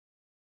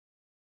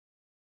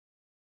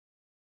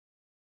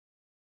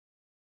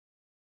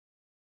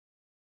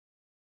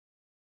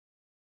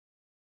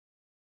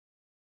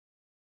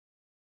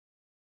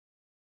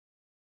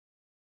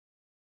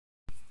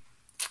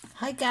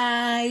Hi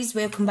guys,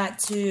 welcome back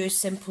to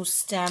Simple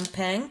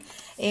Stamping.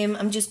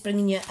 I'm just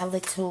bringing you a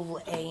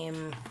little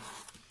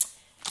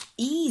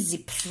easy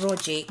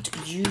project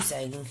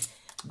using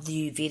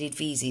the Varied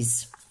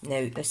Vases.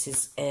 Now this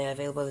is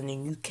available in the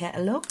new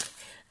catalogue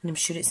and I'm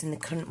sure it's in the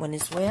current one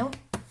as well.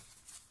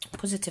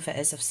 Positive it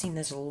is, I've seen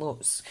there's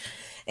lots.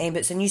 But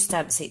it's a new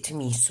stamp set to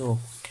me, so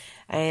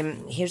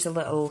here's a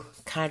little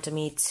card I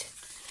made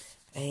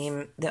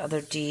the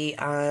other day,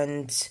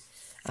 and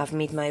I've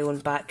made my own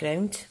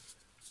background.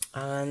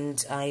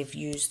 And I've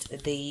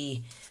used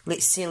the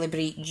Let's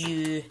Celebrate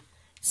You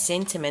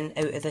sentiment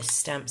out of this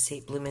stamp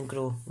set Bloom and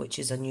Grow, which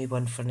is a new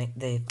one for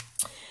the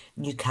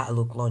new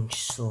catalogue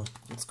launch, so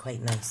it's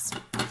quite nice.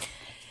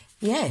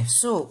 Yeah,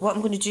 so what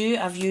I'm going to do,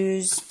 I've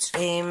used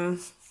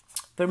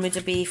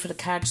Bermuda Bay for the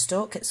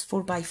cardstock. It's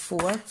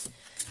 4x4,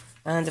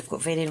 and I've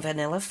got Very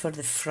Vanilla for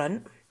the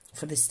front,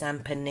 for the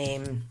stamping,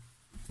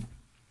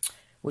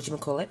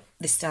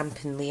 the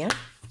stamping layer.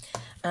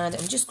 And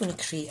I'm just going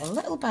to create a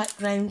little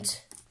background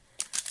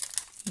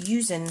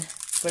using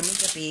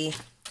Bermuda Bay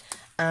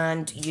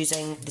and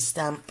using the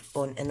stamp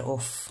on and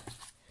off,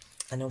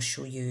 and I'll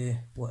show you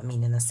what I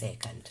mean in a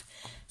second.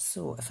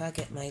 So if I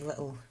get my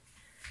little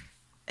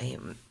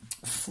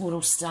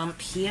floral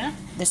stamp here,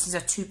 this is a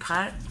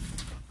two-part,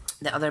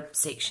 the other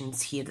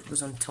section's here that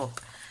goes on top.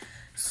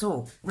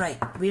 So, right,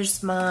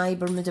 where's my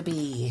Bermuda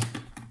Bay?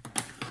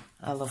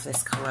 I love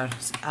this colour,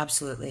 it's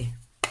absolutely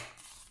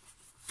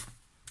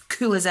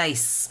cool as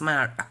ice,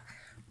 smart.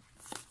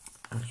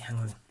 Right, hang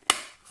on.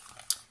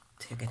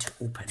 To get it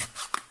open.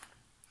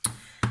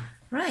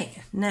 Right,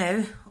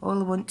 now all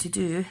I want to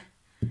do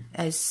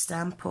is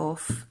stamp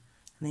off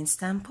and then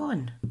stamp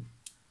on.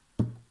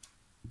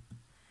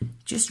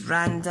 Just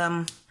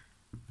random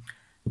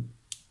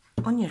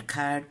on your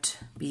card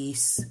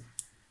base,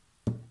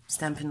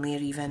 stamping layer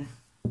even.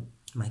 Oh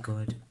my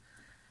god,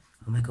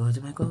 oh my god,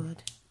 oh my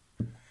god.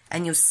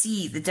 And you'll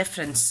see the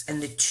difference in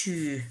the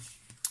two.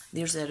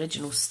 There's the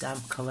original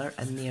stamp colour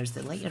and there's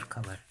the lighter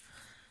colour.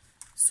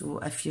 So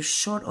if you're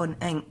short on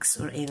inks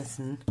or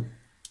anything,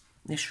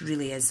 this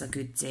really is a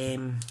good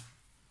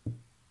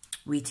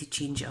way to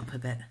change it up a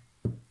bit.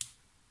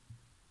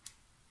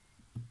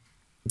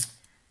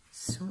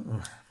 So,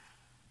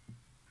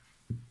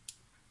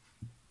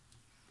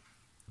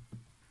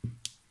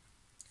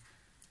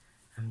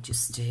 I'm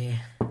just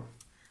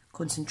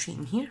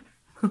concentrating here.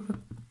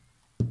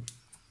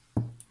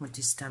 Want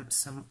to stamp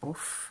some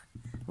off.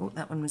 Oh,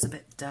 that one was a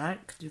bit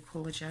dark, I do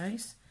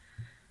apologise.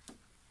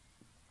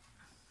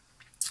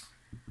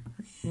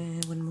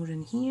 One more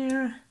in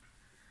here,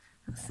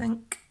 I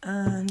think,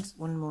 and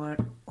one more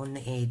on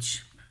the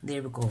edge.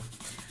 There we go.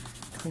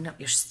 Clean up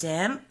your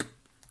stamp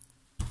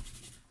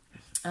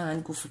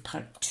and go for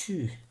part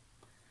 2.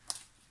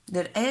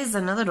 There is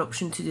another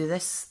option to do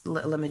this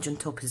little image on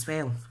top as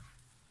well,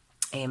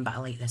 but I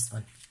like this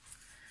one.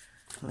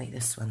 I like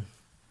this one.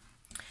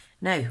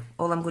 Now,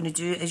 all I'm going to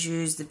do is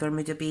use the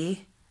Bermuda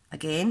Bay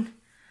again,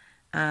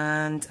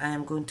 and I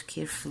am going to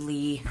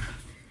carefully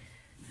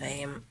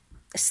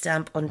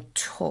stamp on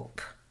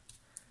top,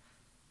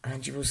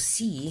 and you will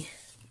see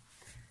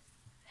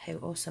how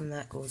awesome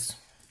that goes.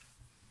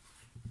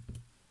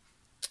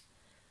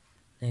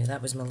 Now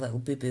that was my little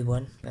boo-boo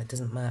one, but it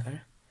doesn't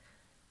matter.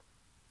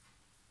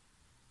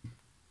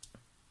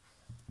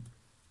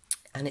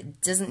 And it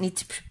doesn't need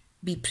to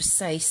be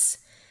precise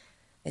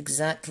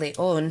exactly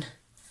on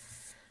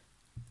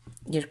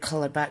your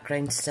colour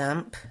background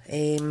stamp.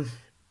 I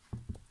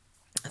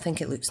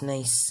think it looks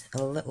nice,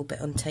 a little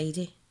bit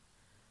untidy.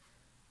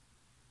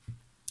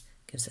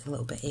 Gives it a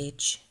little bit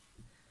edge.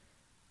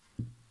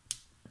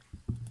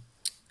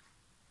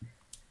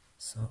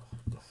 So,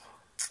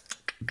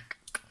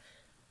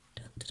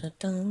 dun, dun,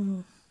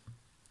 dun.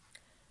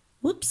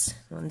 Whoops,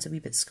 that one's a wee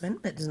bit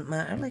squint, but it doesn't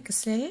matter, like I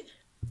say.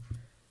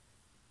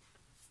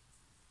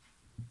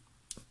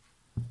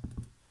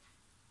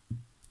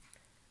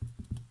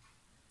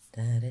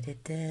 Da, da, da,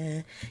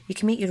 da. You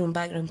can make your own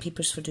background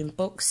papers for doing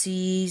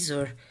boxes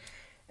or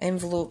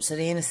envelopes or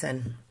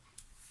anything.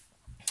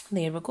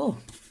 There we go.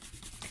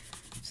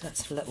 So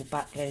that's a little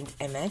background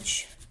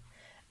image,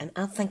 and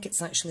I think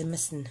it's actually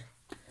missing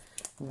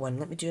one.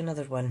 Let me do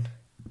another one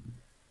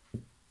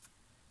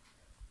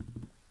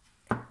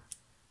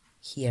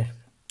here,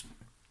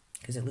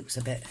 because it looks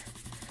a bit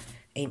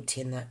empty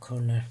in that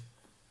corner.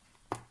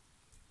 I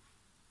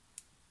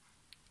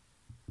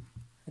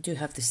do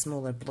have the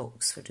smaller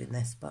blocks for doing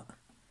this, but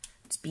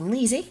it's been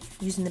lazy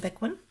using the big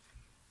one.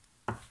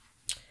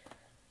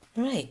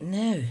 Right,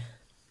 now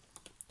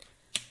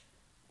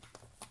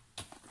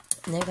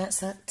that's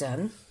that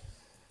done,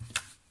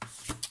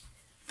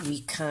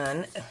 we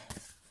can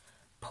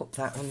pop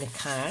that on the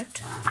card,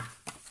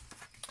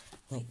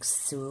 like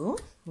so,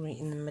 right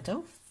in the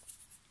middle,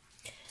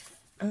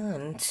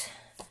 and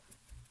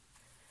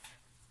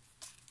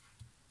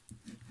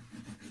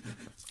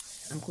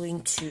I'm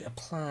going to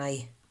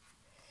apply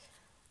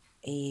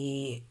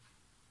a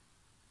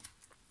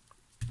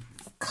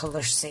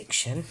colour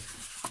section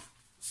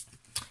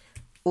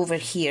over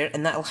here,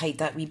 and that'll hide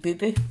that wee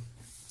boo-boo.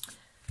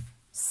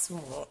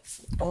 So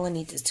all I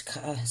need is to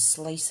cut a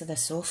slice of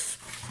this off.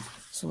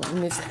 So let me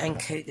move the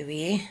ink out the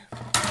way.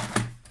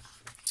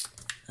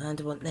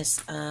 And I want this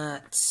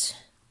at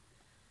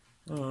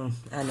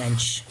an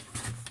inch.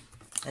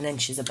 An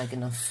inch is a big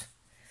enough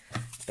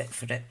bit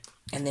for it.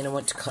 And then I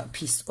want to cut a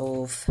piece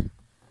of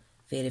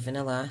Very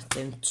Vanilla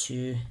down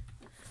to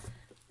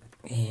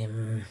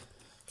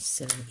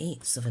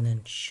 7/8 of an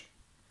inch.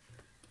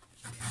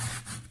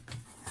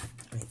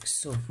 Like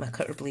so. My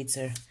cutter blades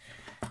are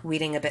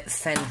wearing a bit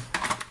thin.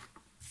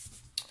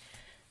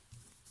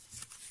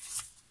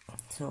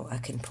 So I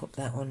can pop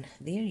that on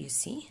there, you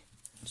see.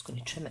 I'm just going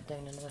to trim it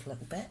down another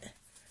little bit.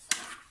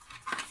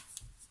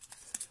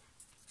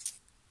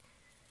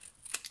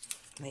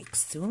 Like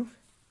so.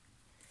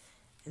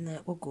 And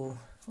that will go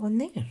on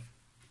there.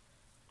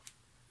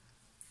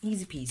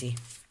 Easy peasy.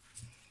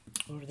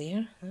 Or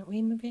there, that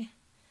way maybe.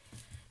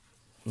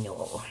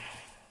 No.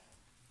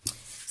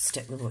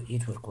 Stick with what you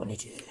were going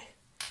to do.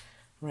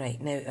 Right,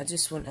 now I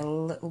just want a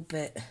little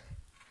bit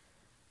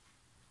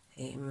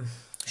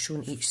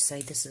showing each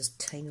side. This is a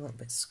tiny little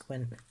bit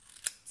squint.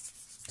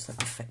 Just let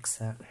me fix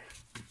that.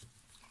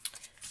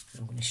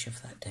 I'm going to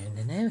shove that down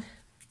there now.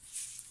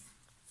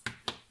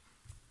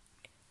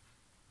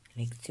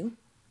 Like so.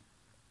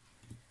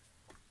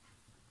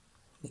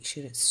 Make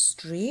sure it's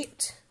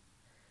straight.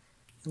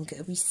 And get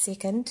a wee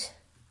second.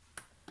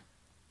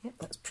 Yep,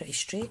 that's pretty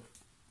straight.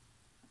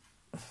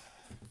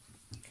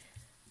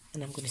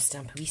 And I'm going to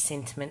stamp a wee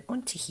sentiment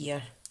onto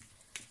here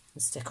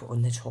and stick it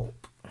on the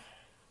top.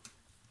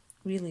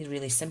 Really,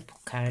 really simple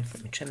card.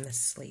 Let me trim this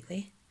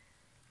slightly.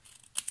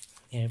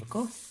 There we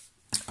go.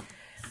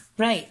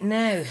 Right,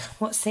 now,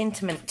 what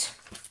sentiment?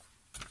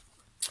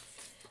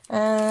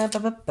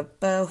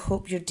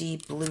 Hope your day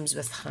blooms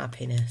with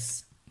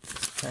happiness.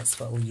 That's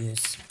what I'll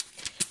use.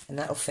 And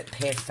that'll fit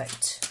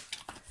perfect.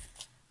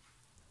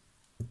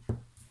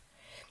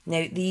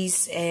 Now,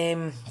 these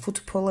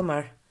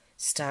photopolymer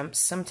stamps,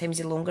 sometimes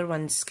the longer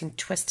ones can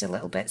twist a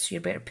little bit, so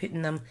you're better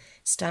putting them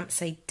stamp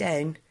side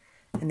down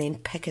and then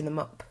picking them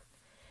up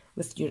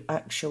with your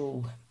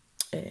actual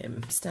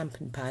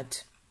stamping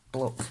pad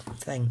block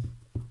thing.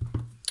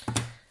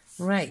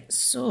 Right,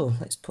 so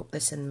let's pop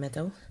this in the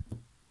middle.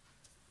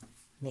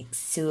 Like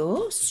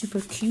so,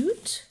 super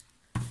cute.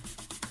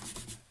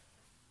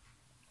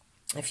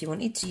 If you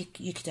wanted to,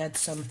 you could add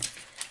some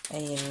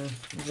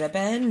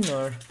ribbon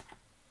or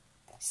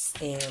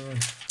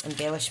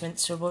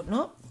embellishments or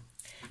whatnot.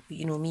 But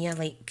you know me, I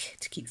like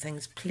to keep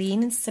things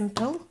plain and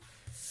simple.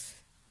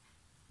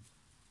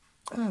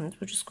 And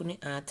we're just going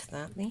to add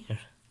that there.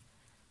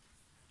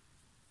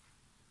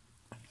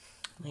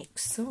 Like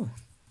so.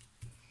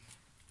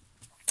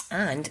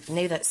 And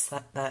now that's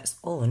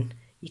on,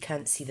 you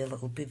can't see the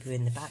little boo-boo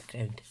in the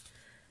background.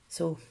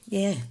 So,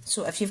 yeah.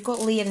 So if you've got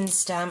layering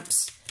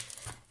stamps,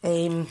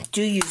 do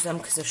use them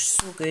because they're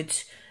so good.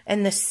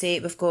 In this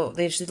set,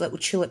 there's the little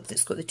tulip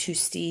that's got the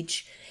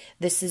 2-stage.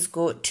 This has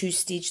got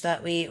 2-stage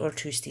that way or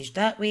 2-stage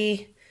that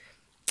way.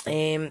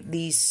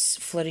 These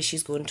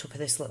flourishes go on top of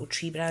this little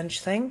tree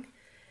branch thing.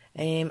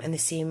 And the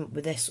same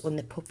with this on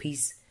the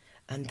poppies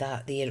and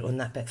that there on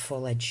that bit of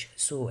foliage.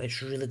 So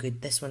it's really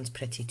good. This one's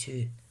pretty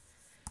too.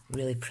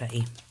 Really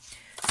pretty.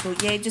 So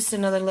yeah, just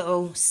another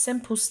little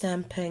simple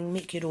stamping,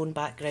 make your own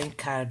background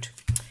card.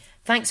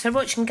 Thanks for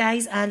watching,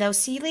 guys, and I'll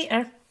see you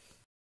later.